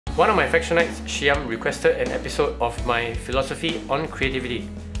One of my factionites, Shiam, requested an episode of my philosophy on creativity.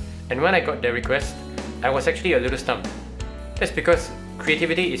 And when I got the request, I was actually a little stumped. That's because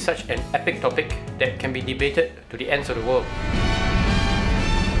creativity is such an epic topic that can be debated to the ends of the world.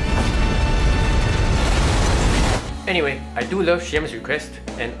 Anyway, I do love Shiam's request,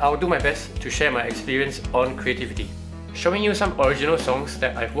 and I'll do my best to share my experience on creativity, showing you some original songs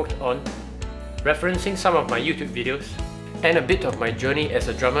that I've worked on, referencing some of my YouTube videos, and a bit of my journey as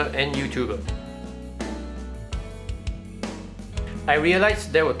a drummer and YouTuber. I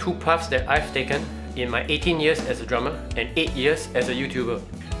realized there were two paths that I've taken in my 18 years as a drummer and 8 years as a YouTuber,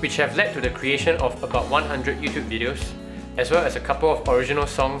 which have led to the creation of about 100 YouTube videos, as well as a couple of original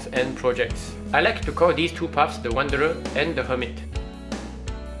songs and projects. I like to call these two paths the Wanderer and the Hermit.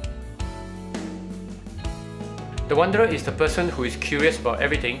 The Wanderer is the person who is curious about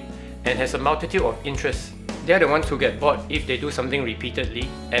everything and has a multitude of interests. They are the ones who get bored if they do something repeatedly,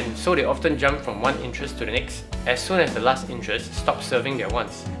 and so they often jump from one interest to the next as soon as the last interest stops serving their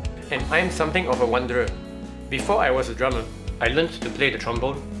wants. And I am something of a wanderer. Before I was a drummer, I learned to play the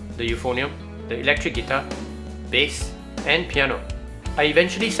trombone, the euphonium, the electric guitar, bass, and piano. I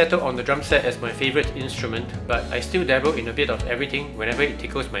eventually settled on the drum set as my favourite instrument, but I still dabble in a bit of everything whenever it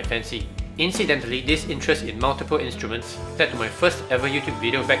tickles my fancy. Incidentally, this interest in multiple instruments led to my first ever YouTube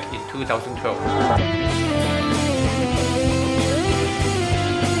video back in 2012.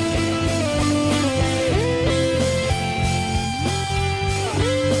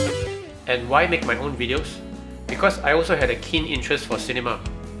 And why make my own videos? Because I also had a keen interest for cinema.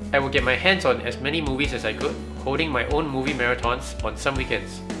 I would get my hands on as many movies as I could, holding my own movie marathons on some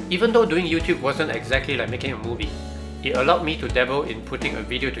weekends. Even though doing YouTube wasn't exactly like making a movie, it allowed me to dabble in putting a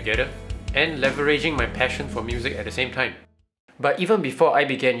video together and leveraging my passion for music at the same time. But even before I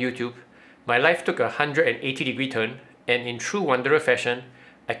began YouTube, my life took a 180-degree turn, and in true Wanderer fashion,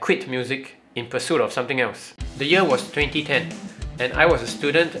 I quit music in pursuit of something else. The year was 2010, and I was a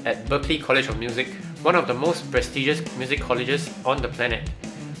student at Berklee College of Music, one of the most prestigious music colleges on the planet.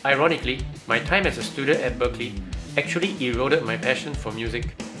 Ironically, my time as a student at Berklee actually eroded my passion for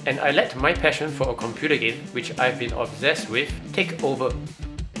music, and I let my passion for a computer game, which I've been obsessed with, take over.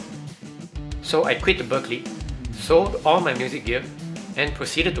 So I quit Berklee, sold all my music gear, and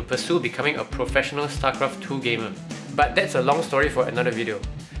proceeded to pursue becoming a professional StarCraft 2 gamer. But that's a long story for another video.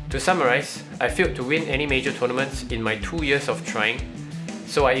 To summarize, I failed to win any major tournaments in my 2 years of trying,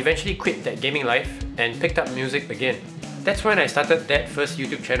 so I eventually quit that gaming life and picked up music again. That's when I started that first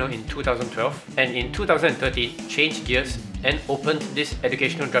YouTube channel in 2012, and in 2013 changed gears and opened this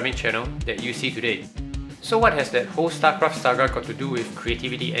educational drumming channel that you see today. So what has that whole StarCraft saga got to do with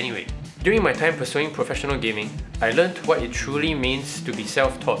creativity anyway? During my time pursuing professional gaming, I learned what it truly means to be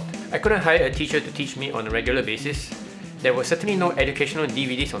self-taught. I couldn't hire a teacher to teach me on a regular basis. There were certainly no educational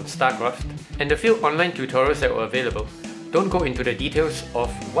DVDs on StarCraft, and the few online tutorials that were available don't go into the details of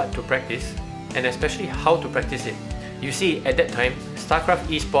what to practice, and especially how to practice it. You see, at that time, StarCraft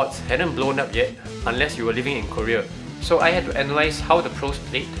esports hadn't blown up yet unless you were living in Korea. So I had to analyze how the pros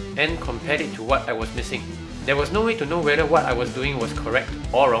played and compared it to what I was missing. There was no way to know whether what I was doing was correct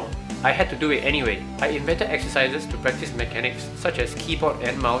or wrong. I had to do it anyway. I invented exercises to practice mechanics such as keyboard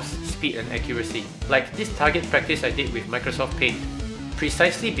and mouse, speed and accuracy, like this target practice I did with Microsoft Paint.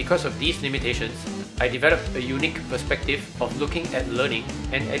 Precisely because of these limitations, I developed a unique perspective of looking at learning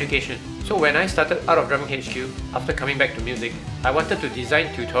and education. So when I started out of Drumming HQ, after coming back to music, I wanted to design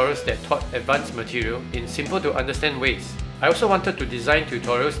tutorials that taught advanced material in simple to understand ways. I also wanted to design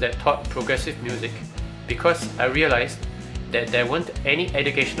tutorials that taught progressive music, because I realized that there weren't any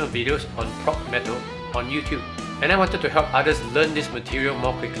educational videos on prog metal on YouTube, and I wanted to help others learn this material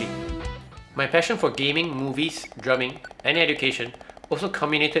more quickly. My passion for gaming, movies, drumming, and education also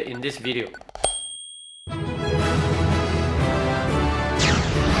culminated in this video.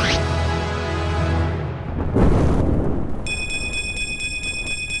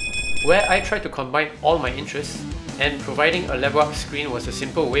 Where I tried to combine all my interests, and providing a level up screen was a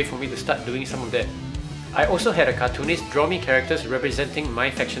simple way for me to start doing some of that. I also had a cartoonist draw me characters representing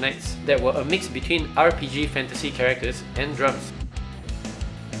my factionites that were a mix between RPG fantasy characters and drums.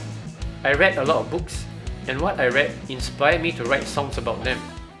 I read a lot of books, and what I read inspired me to write songs about them.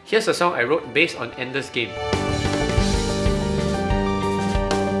 Here's a song I wrote based on Ender's Game.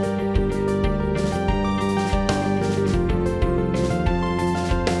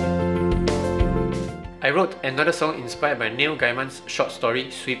 I wrote another song inspired by Neil Gaiman's short story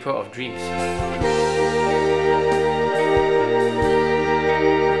Sweeper of Dreams.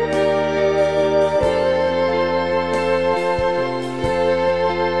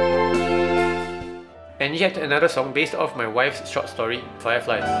 and yet another song based off my wife's short story,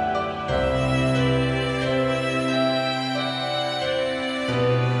 Fireflies.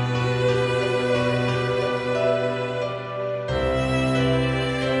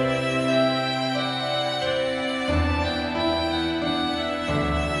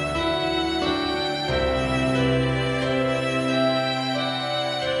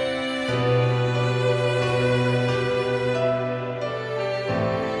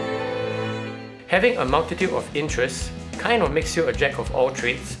 Having a multitude of interests kind of makes you a jack of all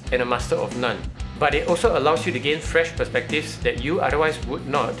trades and a master of none. But it also allows you to gain fresh perspectives that you otherwise would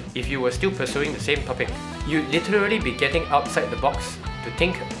not if you were still pursuing the same topic. You'd literally be getting outside the box to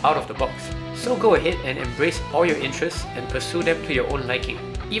think out of the box. So go ahead and embrace all your interests and pursue them to your own liking.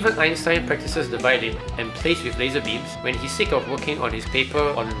 Even Einstein practices the violin and plays with laser beams when he's sick of working on his paper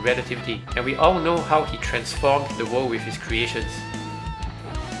on relativity, and we all know how he transformed the world with his creations.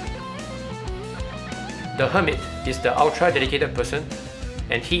 The hermit is the ultra-dedicated person,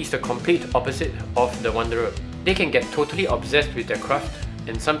 and he is the complete opposite of the wanderer. They can get totally obsessed with their craft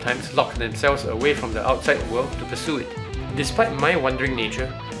and sometimes lock themselves away from the outside world to pursue it. Despite my wandering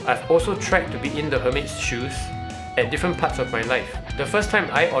nature, I've also tried to be in the hermit's shoes at different parts of my life. The first time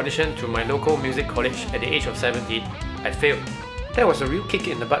I auditioned to my local music college at the age of 17, I failed. That was a real kick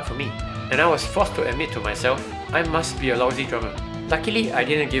in the butt for me, and I was forced to admit to myself, I must be a lousy drummer. Luckily, I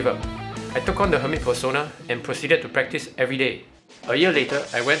didn't give up. I took on the hermit persona and proceeded to practice every day. A year later,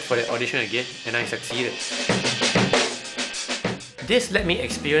 I went for the audition again and I succeeded. This let me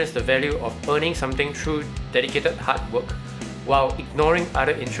experience the value of earning something through dedicated hard work while ignoring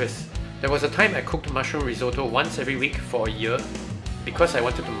other interests. There was a time I cooked mushroom risotto once every week for a year because I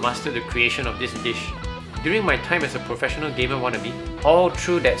wanted to master the creation of this dish. During my time as a professional gamer wannabe, all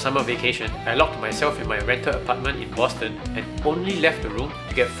through that summer vacation, I locked myself in my rented apartment in Boston and only left the room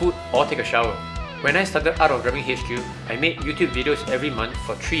to get food or take a shower. When I started out of Drumming HQ, I made YouTube videos every month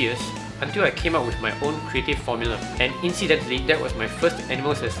for 3 years until I came up with my own creative formula, and incidentally, that was my first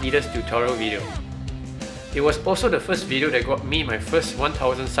Animals as Leaders tutorial video. It was also the first video that got me my first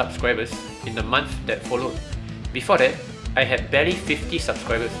 1000 subscribers in the month that followed. Before that, I had barely 50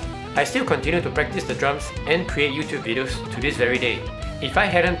 subscribers. I still continue to practice the drums and create YouTube videos to this very day. If I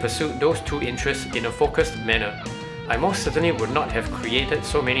hadn't pursued those two interests in a focused manner, I most certainly would not have created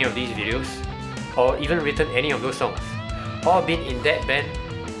so many of these videos, or even written any of those songs, or been in that band,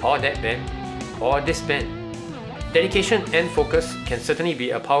 or that band, or this band. Dedication and focus can certainly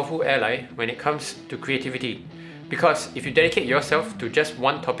be a powerful ally when it comes to creativity, because if you dedicate yourself to just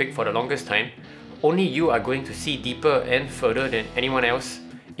one topic for the longest time, only you are going to see deeper and further than anyone else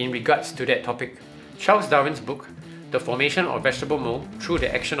in regards to that topic. Charles Darwin's book, The Formation of Vegetable Mold Through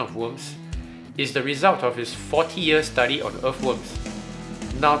the Action of Worms, is the result of his 40-year study on earthworms.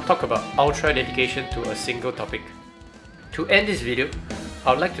 Now talk about ultra dedication to a single topic. To end this video,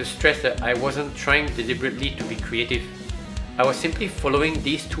 I would like to stress that I wasn't trying deliberately to be creative. I was simply following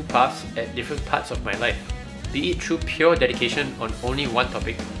these two paths at different parts of my life, be it through pure dedication on only one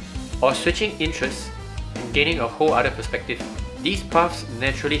topic, or switching interests and gaining a whole other perspective. These paths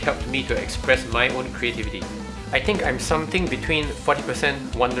naturally helped me to express my own creativity. I think I'm something between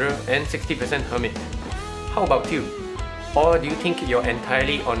 40% wanderer and 60% hermit. How about you? Or do you think you're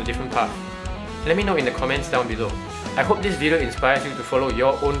entirely on a different path? Let me know in the comments down below. I hope this video inspires you to follow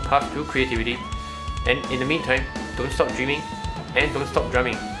your own path to creativity, and in the meantime, don't stop dreaming and don't stop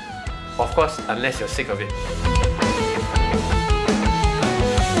drumming. Of course, unless you're sick of it.